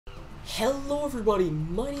Hello everybody,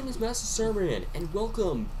 my name is Masterstarman, and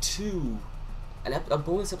welcome to a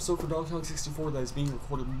bonus episode for Donkey Kong 64 that is being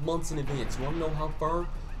recorded months in advance. You want to know how far?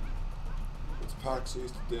 It's PAX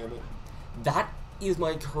East, damn it. That is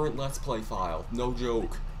my current Let's Play file, no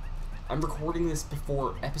joke. I'm recording this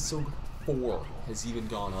before episode 4 has even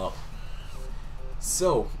gone up.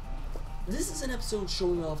 So, this is an episode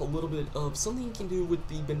showing off a little bit of something you can do with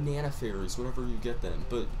the banana fairies whenever you get them,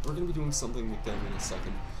 but we're going to be doing something with them in a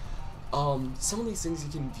second. Some of these things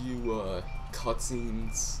you can view,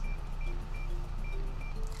 cutscenes.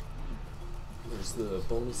 There's the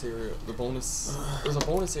bonus area, there's a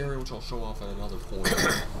bonus area which I'll show off at another point.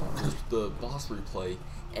 There's the boss replay,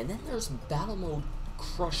 and then there's battle mode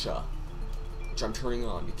Crusher, which I'm turning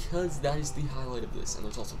on because that is the highlight of this, and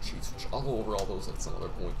there's also cheats, which I'll go over all those at some other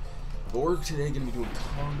point. But we're today going to be doing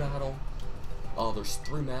Kong Battle. There's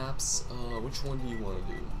 3 maps, which one do you want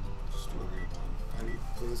to do? How do you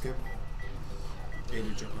play this game? A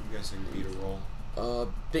to jump, I'm guessing, B to roll.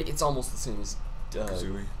 It's almost the same as,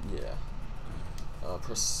 Kazooie? Yeah.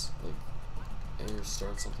 Press, like, A or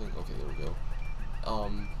start something. Okay, there we go.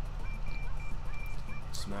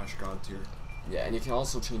 Smash God tier. Yeah, and you can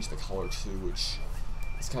also change the color too, which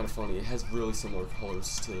is kind of funny. It has really similar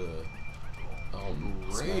colors to,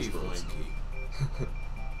 Smash Bros.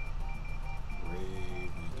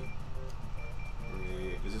 Rave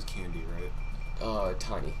Linky. This is Candy, right?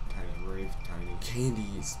 Tiny. Rave Tiny. Candy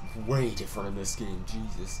is way different in this game,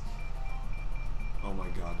 Jesus. Oh my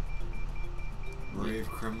god. Rave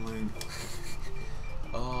Kremling.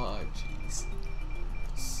 Jeez.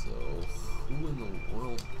 So, who in the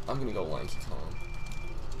world? I'm gonna go Lanky Kong.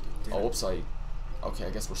 Damn. Oh, whoops, okay, I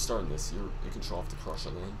guess we're starting this. You can show off the Crusher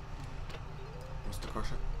then. What's the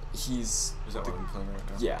Crusher? Is that what I'm playing right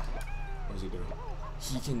now? Yeah. What does he do?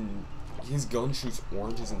 His gun shoots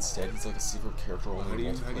oranges instead. He's like a secret character. How do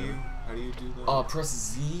you do that? Press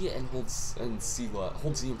Z and hold C left.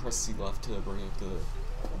 Hold Z and press C left to bring up the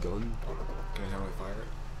gun. Can I how I fire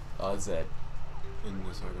it? Z. In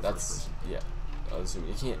this like That's yeah. Zoom.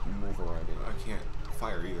 You can't move around it. I can't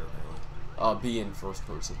fire either apparently. B in first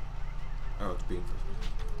person. Oh, it's B in first person.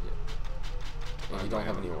 Yeah. And you don't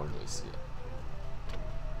have any oranges yet.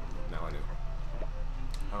 Now I do.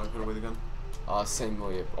 How do I put away the gun? Same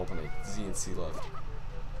way. Open it. Z and C left. Okay.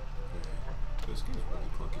 This game is really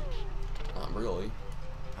clunky. Not really.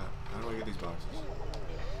 How do I get these boxes?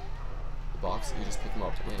 The box. You just pick them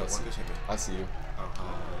up. And I see you. Oh.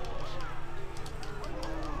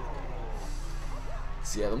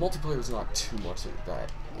 So yeah, the multiplayer is not too much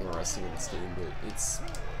that interesting in this game, but it's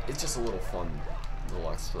just a little fun, little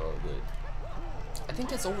extra that I think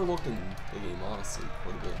gets overlooked in the game, honestly,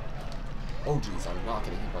 quite a bit. Oh geez, I'm not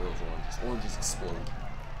getting hit by those oranges. Oranges explode.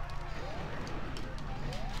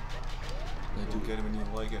 You get it when you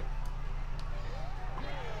like it.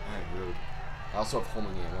 Alright, rude. I also have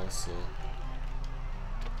homing ammo, so.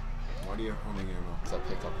 Why do you have homing ammo? Because I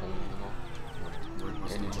picked up homing ammo.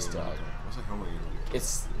 And you just died. What's that homing ammo?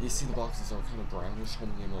 You see the boxes are kind of brownish,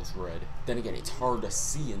 homing ammo is red. Then again, it's hard to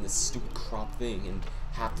see in this stupid crop thing, and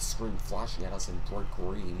half the screen flashing at us in bright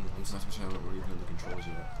green. I'm not supposed to have even the controls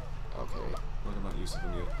yet. Okay. Look, I'm not used to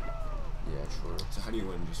them yet. Yeah, true. So how do you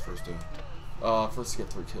win? Just first to... First to get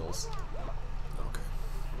 3 kills. Okay.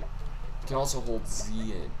 You can also hold Z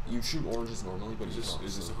and... You shoot oranges normally, but is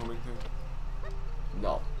this a homing thing?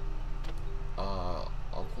 No.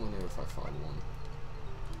 I'll point out if I find one.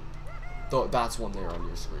 Though that's one there on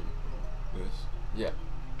your screen. This? Yeah.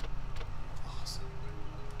 Awesome.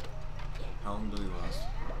 How long do they last?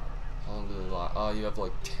 How long do they last? You have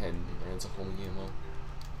like 10 rounds of homing ammo.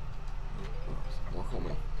 More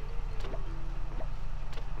homing.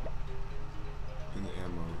 And the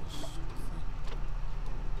ammo is...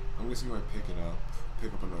 I'm guessing when I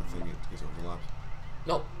pick up another thing, it gets overlapped.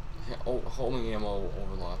 No. Homing ammo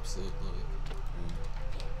overlaps it.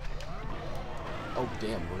 Oh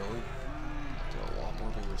damn, really? Did a lot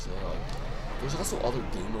more vigorous there. There's also other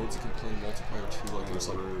game modes you can play in multiplayer too, like there's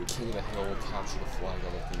like King of the Hill, Capture the Flag,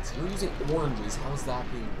 other things. You're using oranges, how is that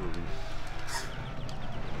being rude?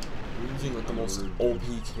 You're using like the most OP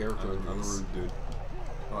character in this. I'm a rude dude.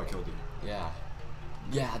 Oh, I killed you. Yeah.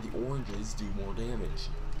 Yeah, the oranges do more damage.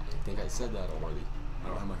 I think I said that already. I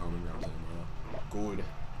don't have my homing rounds anymore though. Good.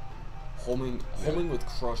 Homing with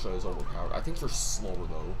Crusher is overpowered. I think you're slower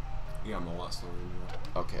though. Yeah, I'm a lot slower than you.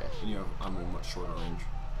 Okay. And I'm a much shorter range.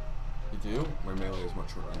 You do? My melee is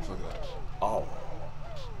much shorter range. Look at that. Oh.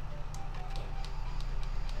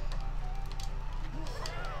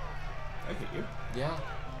 I hit you? Yeah.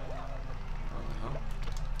 What the hell?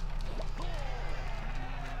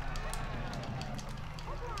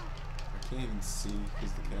 I can't even see.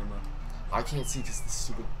 Is the camera? I can't see because the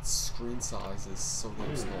stupid screen size is so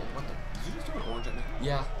damn small. What the? Did you just do an orange at me?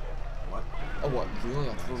 Yeah. What? Oh, what? Really?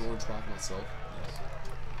 I threw an orange back myself? Yes.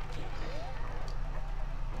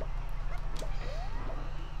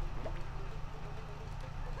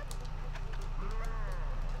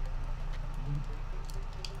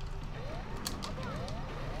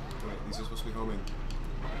 Wait, these are supposed to be homing.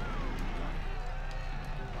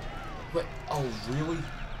 Wait, oh, really?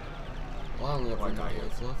 Well, I only have one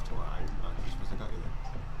life left. Well, I'm supposed to got you there.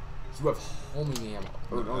 You have homing ammo.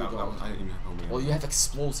 Or, no, you don't. I didn't even have homing ammo. Well, you have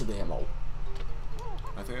explosive ammo.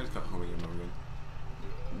 I think I just got homing ammo again.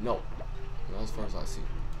 No. Not as far as I see.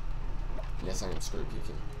 Yes, I am straight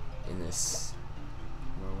peeking. In this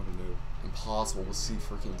Well, what to do? impossible to see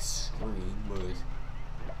freaking screen, but...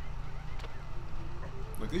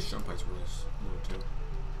 Like, these jump heights really slow, too.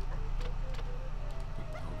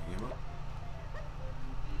 Homing ammo?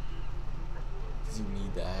 Because you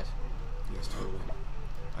need that. Yes, totally.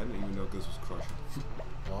 I didn't even know this was Crusher.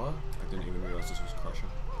 What? I didn't even realize this was Crusher.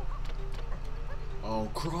 Oh,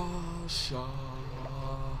 Crusher.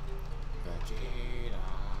 Vegeta.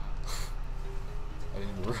 I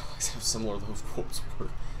didn't realize how similar those quotes were.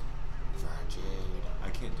 Vegeta. I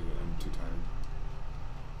can't do it. I'm too tired.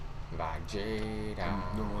 Vegeta.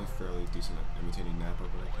 I'm normally fairly decent at imitating Nappa,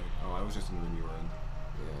 but I can't. Oh, I was just in the room you were in.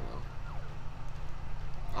 Yeah, no.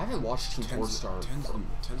 I haven't watched Team 4-Star Ten's the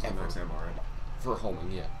max ammo, right? for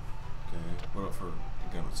homing, yeah. Okay. What about for the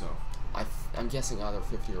gun itself? I'm guessing either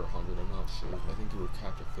 50 or 100, I'm not sure. I think you were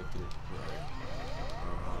capped at 50. Right.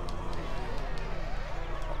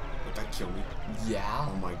 Would that kill me? Yeah?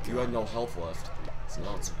 Oh my god. You had no health left. So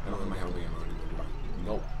now it's... I don't have my homing ammo anymore, do I?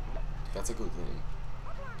 Nope. That's a good thing.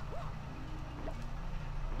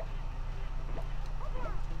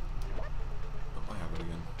 Oh, I have it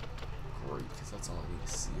again. Great, because that's all I need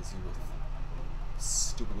to see is you with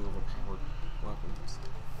stupidly overpowered weapons.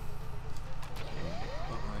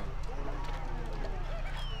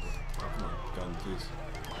 Oh, come on. Gun, please.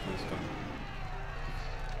 Please, gun.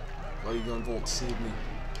 Light gun Volt, save me.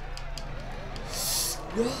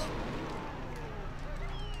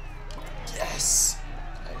 Yes!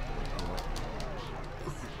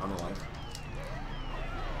 I'm alive.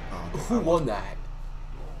 Who won that?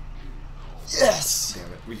 Yes!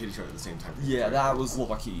 Damn it. We hit each other at the same time. Yeah, that was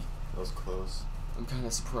lucky. That was close. I'm kind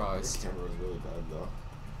of surprised. The camera was really bad, though.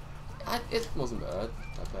 It wasn't bad.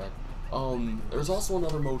 Not bad. There's also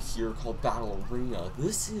another mode here called Battle Arena.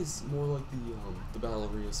 This is more like the Battle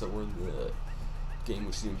Arenas that were in the game,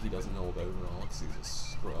 which CMP doesn't know about at all, because he's a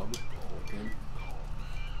scrub. Okay.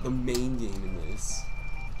 The main game in this.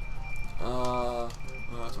 Well,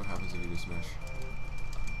 that's what happens if you do Smash.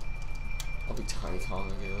 I'll be Tiny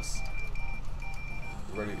Kong, I guess.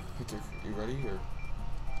 You ready to pick your... You ready, or...?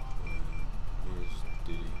 Where's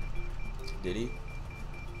Diddy? Diddy?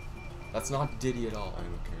 That's not Diddy at all. I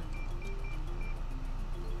don't care.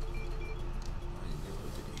 I know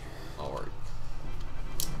Diddy. Alright.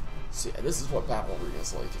 So yeah, this is what Battle Arena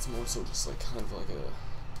is like. It's more so just like kind of like a...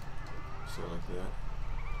 So like that?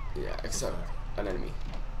 Yeah, except an enemy.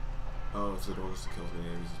 Oh, so the goal is to kill as many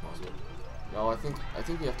enemies as possible? No, I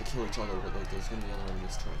think we have to kill each other, but like there's gonna be other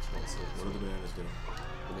enemies trying to kill us. Like, What do the bananas do?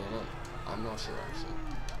 Banana? I'm not sure actually.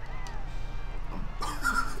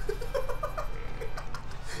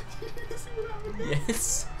 Did you see what happened?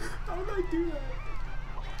 Yes. How did I do that?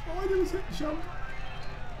 All I did was hit jump.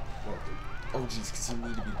 What? Oh jeez, because you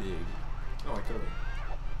need to be big. Oh, I could.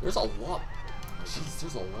 There's a lot. Jeez,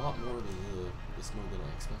 there's a lot more to this mode than I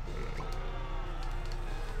expected.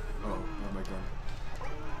 Oh, not my gun.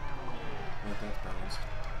 Not that balanced.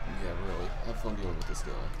 Yeah, really. Have fun dealing with this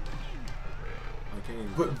guy. I can't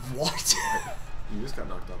even. But what? You just got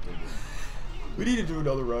knocked up, didn't you? We need to do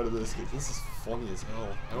another round of this, because this is funny as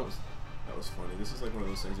hell. That was funny. This is like one of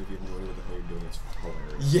those things if you have no idea what the hell you're doing, it's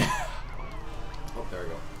hilarious. Yeah. Oh, there we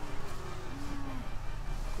go.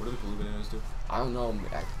 What do the blue bananas do? I don't know.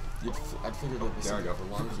 I'd figure that this there would I be go. for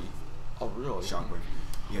Monkey. Oh, really? Shockwave.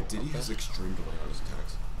 Yeah, Diddy has extreme delay on his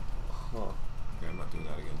attacks. Huh. Yeah, I'm not doing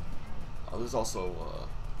that again. There's also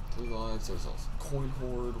 3 lives. There's also Coin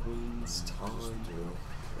Horde, Wins, Time.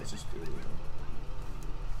 Let's just do it.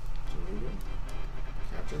 So what are we doing?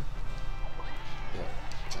 Capture? Yeah,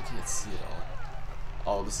 which I can't see at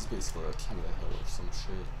all. Oh, this is basically like King of the Hill or some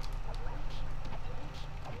shit.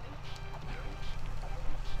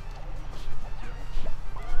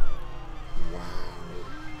 Wow.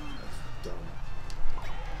 That's dumb.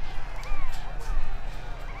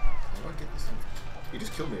 How do I get this thing? You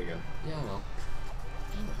just killed me again. Yeah, I know.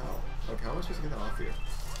 How the hell? Like, how am I supposed to get that off you?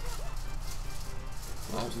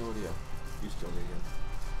 I have no idea. You just killed me again.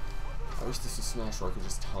 I wish this was Smash where I could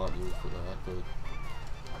just taunt you for that, but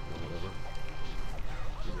whatever.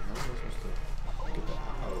 How am I supposed to get that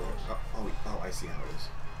out? Oh, I see how it is.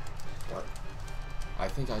 What? I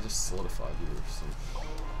think I just solidified you or some.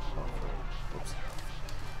 Oh, oops.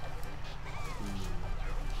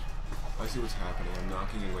 I see what's happening. I'm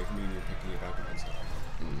knocking it away from you and you're picking it back up and stuff.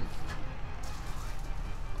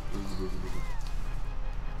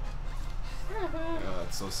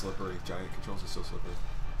 It's so slippery. Giant controls are so slippery.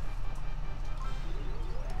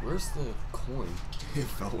 Where's the coin? It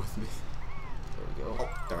fell with me. There we go. Oh,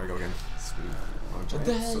 there I go again. Sweet. Oh, Giant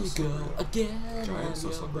There so you slippery. go again. Giant so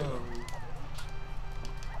slippery.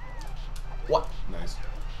 What? Nice.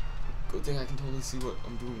 Good thing I can totally see what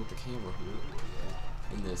I'm doing with the camera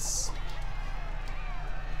here. In this.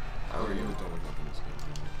 I Oh, don't you know. don't look up in this game.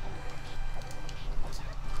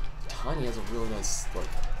 Tiny has a really nice like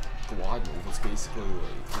glide move. It's basically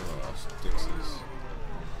like Dixie's.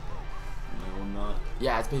 I will not.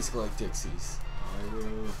 yeah, it's basically like Dixie's. I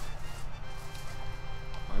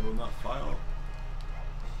will not file.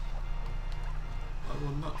 I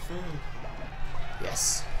will not fail.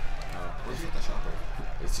 Yes. Where's the shopper?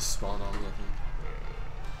 It's just spawned on me, I think.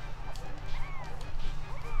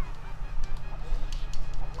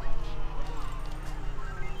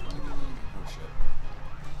 Oh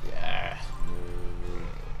shit. Yeah.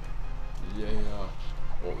 No. Yeah.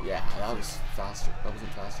 Well, yeah, that was faster. That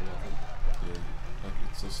wasn't fast enough. Yeah. Like,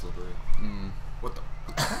 it's so slippery. What the?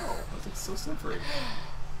 Ow! That's so slippery.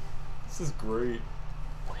 This is great.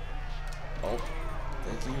 Oh,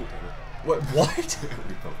 thank you. Damn it. What? What?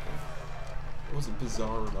 We both won. It wasn't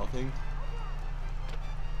bizarre or nothing.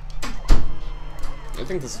 I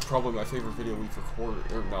think this is probably my favorite video we've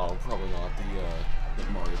recorded. Or no, probably not. The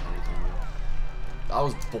Mario Party thing. That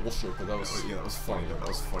was bullshit, but that was Yeah, that was funny. That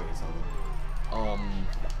was funny as hell.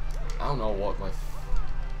 I don't know what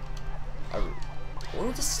what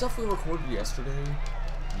was the stuff we recorded yesterday?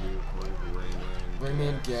 We recorded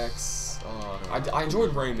Rayman, Gex. I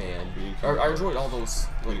enjoyed Rayman. I enjoyed all those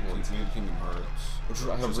Wait, ones, Kingdom Hearts. which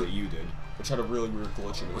had what you did. which had a really weird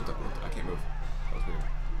glitch in it. What the? I can't move. That was weird.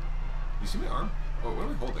 You see my arm? Oh, what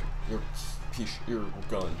am I holding? Your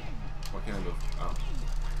gun. Why can't I move? Oh.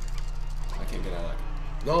 I can't get out of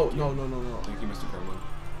that. No. Thank you, Mr. Kremlin.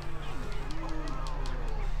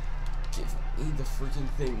 Give me the freaking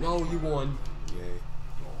thing. No, you won. Yay.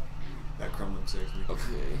 That Kremlin saved me.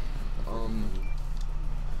 Okay.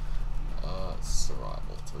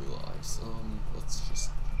 Survival, 3 lives. Let's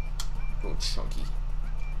just go chunky.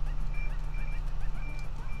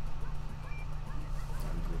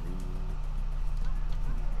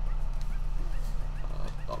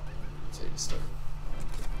 Save to start.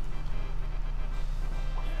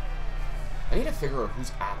 I need to figure out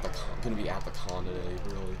who's at the gonna be at the con today,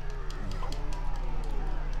 really.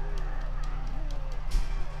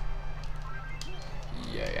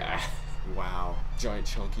 Yeah. Wow. Giant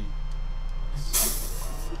chunky.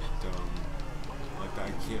 Dumb. Like, I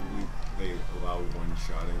can't believe they allow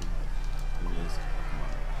one-shotting in this. Come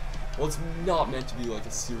on. Well, it's not meant to be like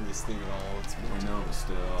a serious thing at all. It's meant, I know, but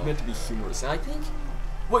still. it's meant to be humorous. And I think.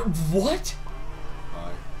 Wait, what?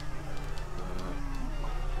 Alright,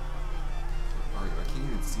 I can't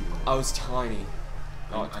even see that. I was tiny.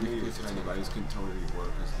 I knew you were tiny, but I just couldn't tell where you were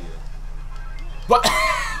because the. What?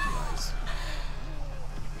 Nice.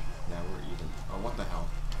 Now we're even. Oh, what the hell?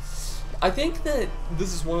 I think that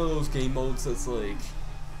this is one of those game modes that's like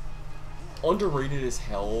underrated as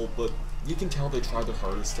hell, but you can tell they tried their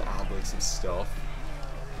hardest to add like some stuff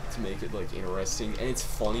to make it like interesting, and it's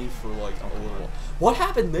funny for like a little. What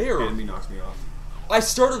happened there? Enemy knocks me off. I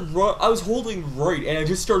was holding right, and I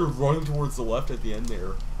just started running towards the left at the end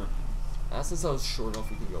there. Since I was short enough,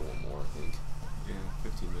 we can go one more, I think. Yeah,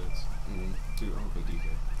 15 minutes. Dude, I'm a big DJ.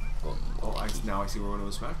 Oh, Now I see where one of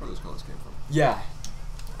those Smash Brothers colors came from. yeah.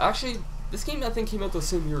 Actually, this game I think came out the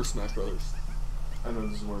same year as Smash Brothers. I know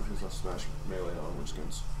this is one of his Smash Melee onward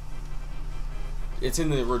skins. It's in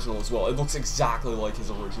the original as well. It looks exactly like his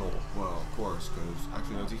original. Well, of course, because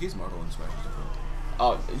actually no, DK's model in Smash is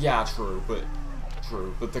different. Yeah, true,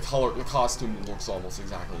 but the costume looks almost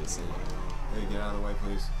exactly the same. Hey, get out of the way,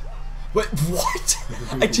 please. But what?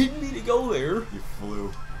 I didn't mean to go there. You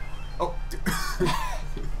flew. Oh.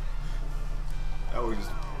 That was just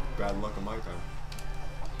bad luck on my time.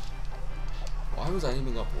 Why was I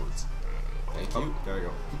aiming upwards? Thank you. There you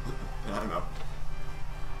go. And I'm up.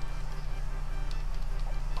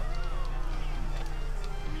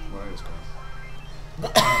 What is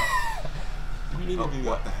going? You need to do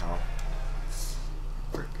What that. the hell?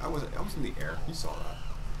 Frick, I was in the air. You saw that.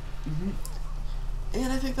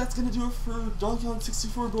 And I think that's gonna do it for Donkey Kong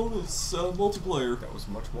 64 bonus multiplayer. That was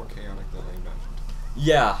much more chaotic than I imagined.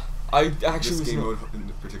 Yeah, I actually This game mode in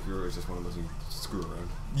particular is just one of those you screw around.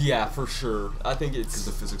 Yeah, for sure. I think it's because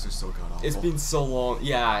the physics are so god awful. It's been so long.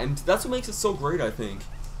 Yeah, and that's what makes it so great, I think.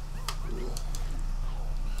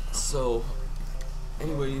 So,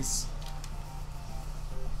 anyways,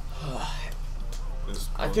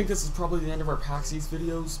 I think this is probably the end of our PAX East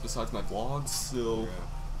videos, besides my vlogs. So. Yeah.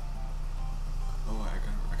 Oh,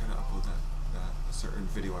 I gotta upload that certain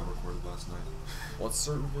video I recorded last night. What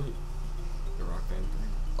certain video? The Rock Band thing.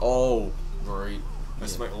 Oh, right.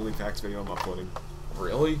 That's my only PAX video I'm uploading.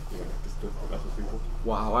 Really? Yeah, just to mess with people.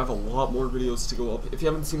 Wow, I have a lot more videos to go up. If you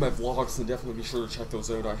haven't seen my vlogs, then definitely be sure to check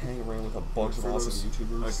those out. I hang around with a bunch of awesome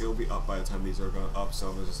YouTubers. Like, it'll be up by the time these are going up,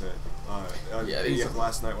 so as I said, yeah,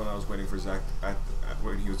 last night when I was waiting for Zach,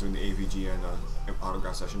 when he was doing the AVG and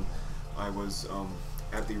autograph session, I was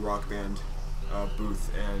at the Rock Band booth,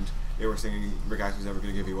 and they were saying Rick Astley's never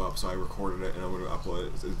going to give you up, so I recorded it and I'm going to upload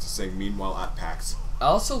it. It's saying, meanwhile at PAX. I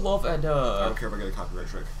also love, and I don't care if I get a copyright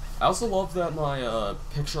strike. I also love that my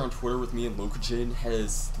picture on Twitter with me and Lokajin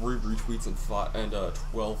has 3 retweets and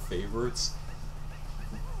 12 favorites.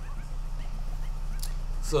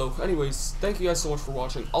 So, anyways, thank you guys so much for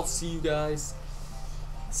watching. I'll see you guys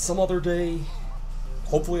some other day,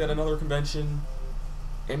 hopefully at another convention,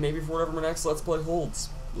 and maybe for whatever my next Let's Play holds.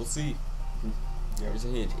 We'll see. Here's a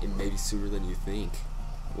hint, it may be sooner than you think.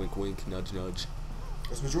 Wink wink, nudge nudge.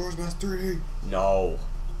 It's Majora's Mask 3D! No.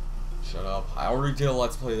 Shut up. I already did a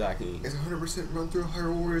Let's Play that game. It's 100% run through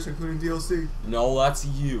Hyrule Warriors, including DLC. No, that's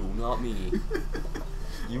you, not me.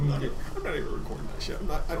 You need it. I'm not even recording that shit.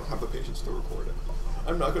 I don't have the patience to record it.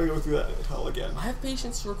 I'm not going to go through that hell again. I have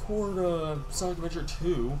patience to record Sonic Adventure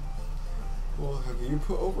 2. Well, have you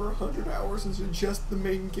put over 100 hours into just the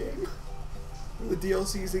main game? The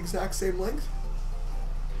DLC is the exact same length?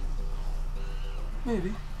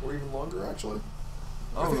 Maybe. Or even longer, actually.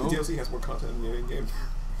 I I think don't the know. DLC has more content than the main game.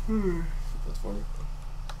 That's funny.